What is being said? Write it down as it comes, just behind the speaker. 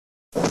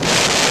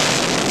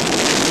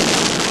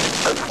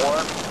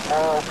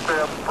small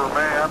step for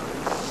man,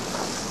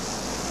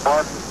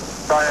 one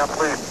giant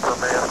leap for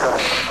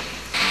mankind.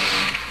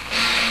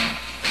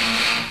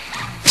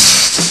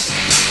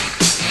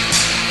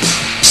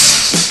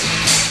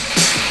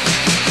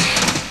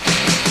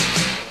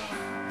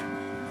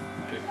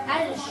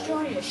 I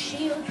destroyed a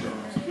shield.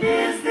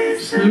 Is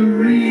this the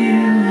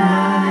real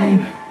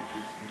life?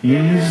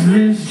 Is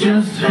this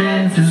just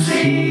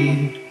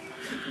fantasy?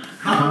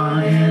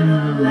 Caught in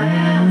a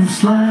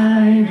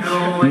landslide,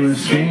 no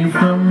escape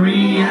from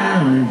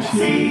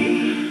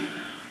reality.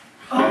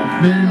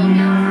 Open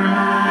your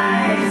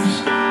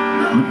eyes,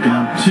 look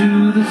up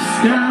to the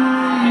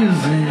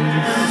skies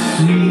and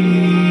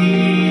see.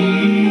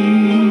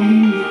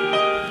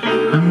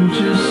 I'm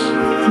just a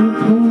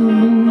poor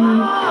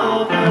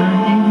boy, I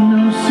need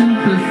no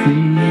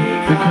sympathy,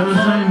 because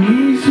I'm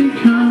easy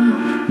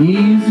come,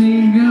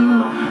 easy go,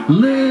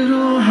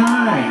 little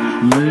high,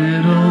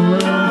 little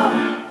low.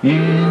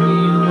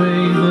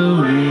 Anyway the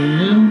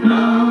wind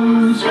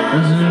blows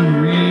doesn't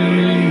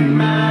really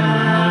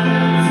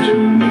matter to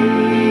me.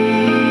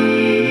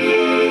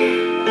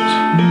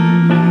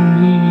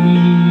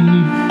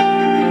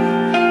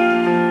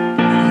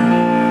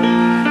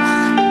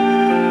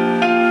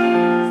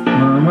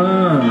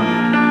 Mama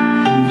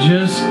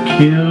just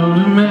killed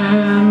a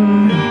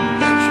man,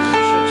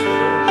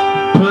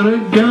 put a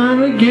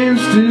gun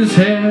against his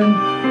head,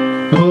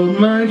 pulled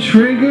my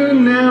trigger,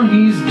 now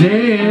he's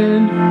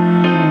dead.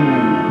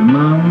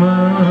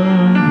 Mama,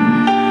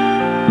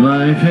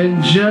 life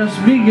had just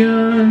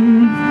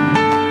begun,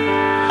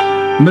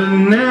 but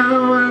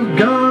now I've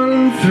gone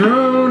and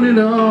thrown it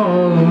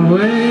all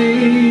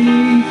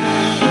away.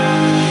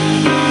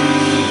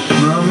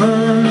 Mama,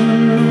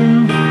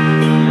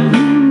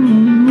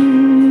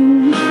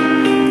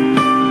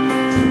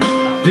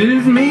 did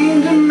it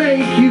mean to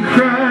make you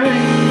cry?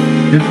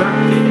 If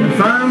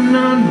I'm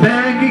not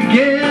back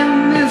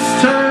again this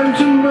time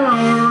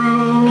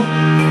tomorrow,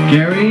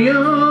 carry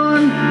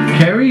on,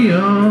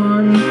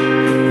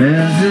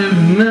 as if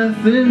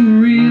nothing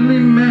really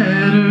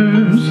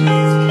matters.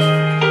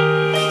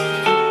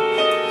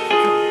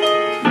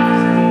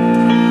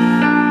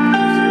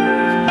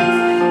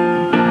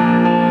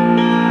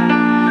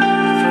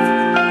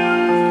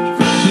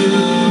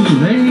 Too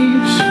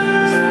late,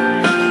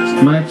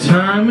 my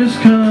time has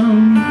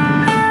come,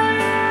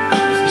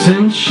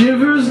 sent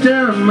shivers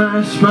down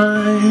my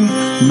spine,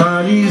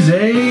 body's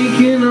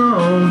aching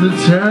all the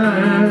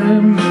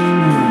time.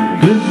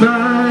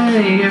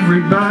 Goodbye,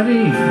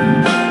 everybody,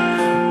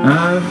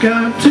 I've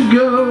got to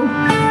go,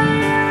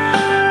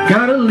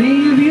 gotta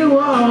leave you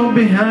all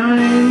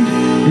behind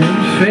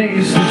and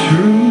face the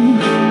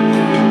truth.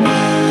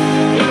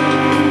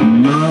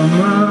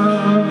 Mama,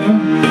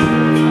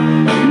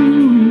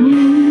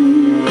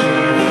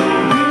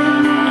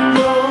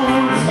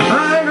 I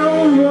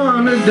don't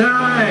wanna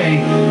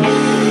die,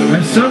 I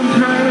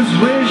sometimes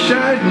wish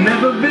I'd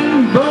never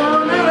been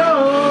born at all.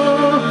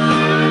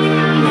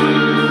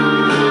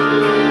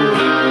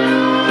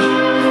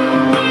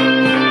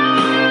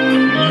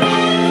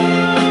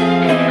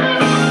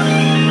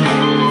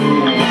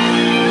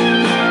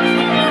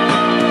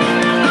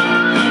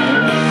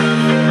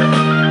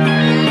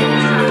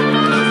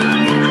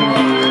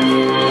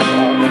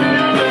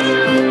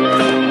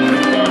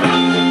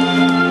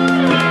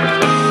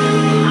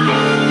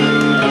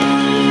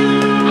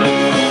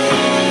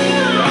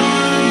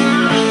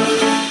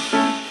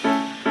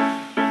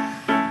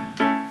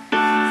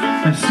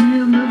 I see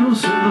a little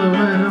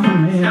silhouette of a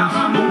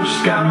man,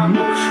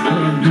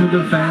 Scaramouche, to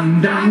the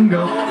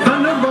fandango,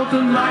 thunderbolt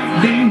and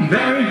lightning,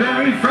 very,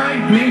 very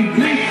frightening.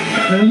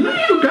 And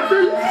look, you got the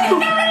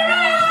little.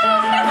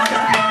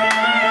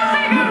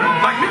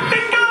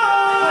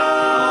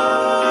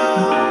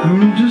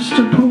 I'm just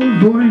a poor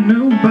boy,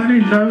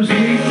 nobody loves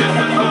me.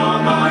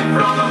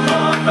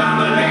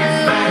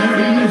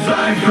 Sparing his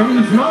life from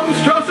this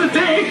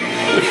monstrosity.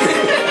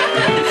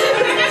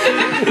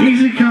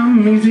 Easy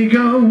come, easy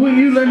go, will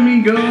you let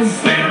me go? No,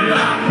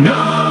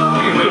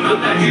 we will not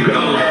let you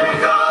go.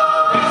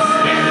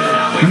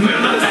 We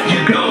will not let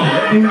you go.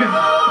 Let him go.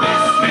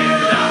 We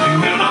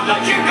will not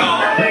let you go.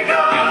 Let go.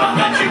 We will not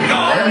let you go.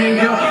 Let me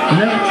go.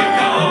 Let you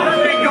go. Let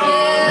me go.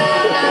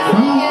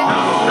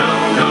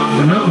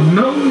 No,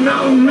 no, no,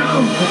 no.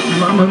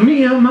 Mamma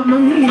mia, mamma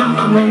mia,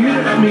 mamma mia,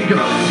 let me go.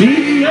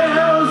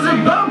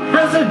 Beelzebub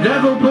has the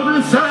devil put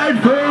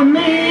aside for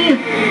me.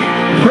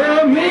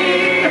 For me.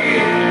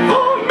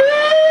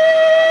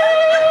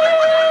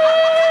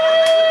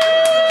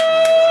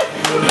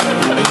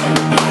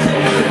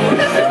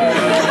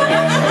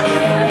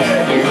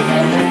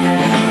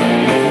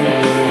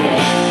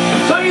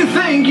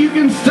 You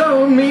can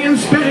stone me and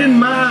spit in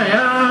my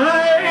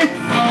eye.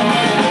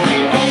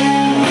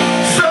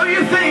 So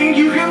you think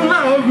you can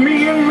love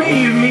me and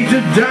leave me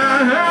to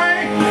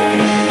die?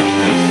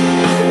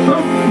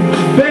 Oh,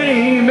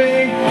 baby,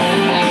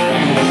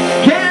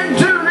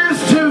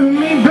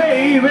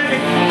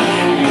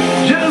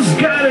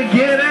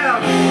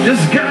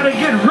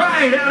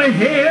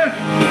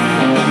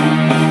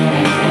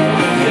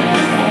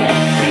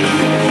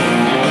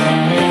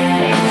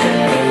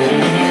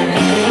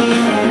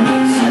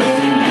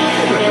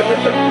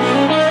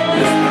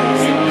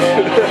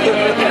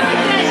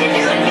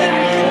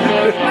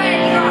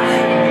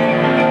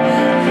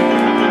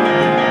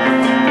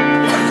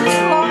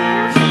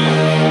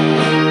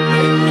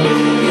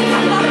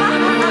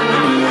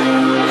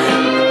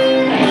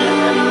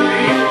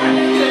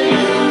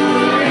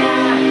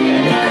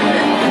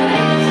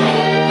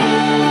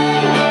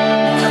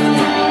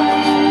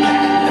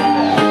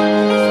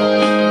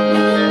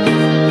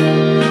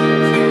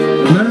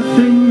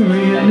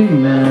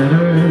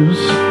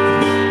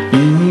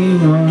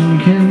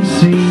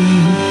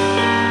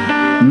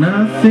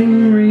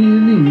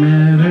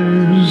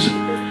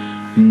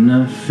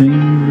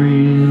 nothing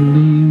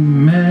really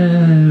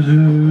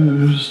matters.